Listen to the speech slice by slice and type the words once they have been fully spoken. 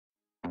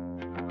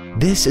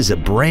This is a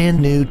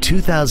brand new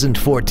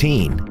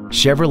 2014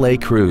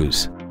 Chevrolet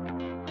Cruze.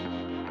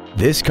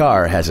 This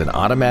car has an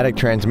automatic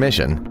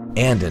transmission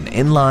and an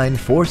inline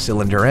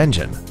 4-cylinder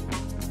engine.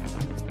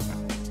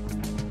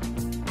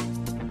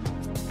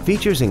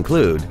 Features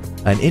include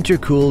an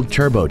intercooled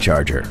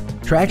turbocharger,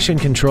 traction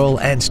control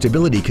and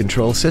stability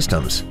control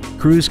systems,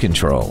 cruise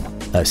control,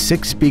 a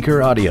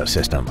 6-speaker audio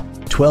system,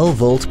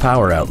 12-volt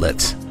power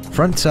outlets,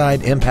 front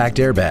side impact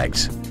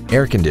airbags,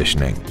 air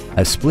conditioning,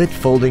 a split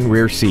folding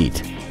rear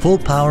seat, full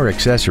power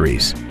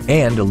accessories,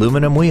 and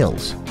aluminum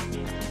wheels.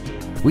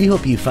 We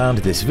hope you found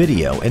this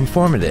video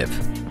informative.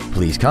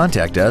 Please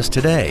contact us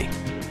today.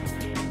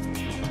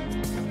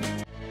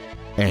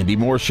 Andy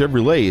Moore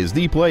Chevrolet is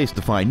the place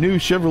to find new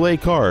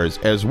Chevrolet cars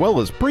as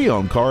well as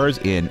pre-owned cars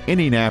in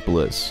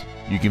Indianapolis.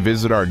 You can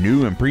visit our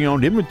new and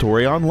pre-owned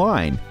inventory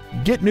online,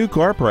 get new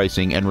car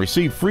pricing, and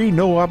receive free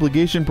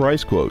no-obligation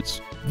price quotes.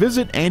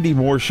 Visit Andy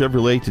Moore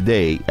Chevrolet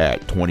today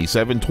at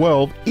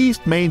 2712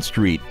 East Main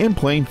Street in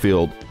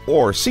Plainfield,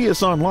 or see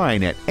us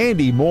online at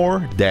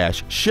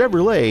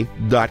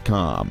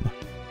andymore-chevrolet.com.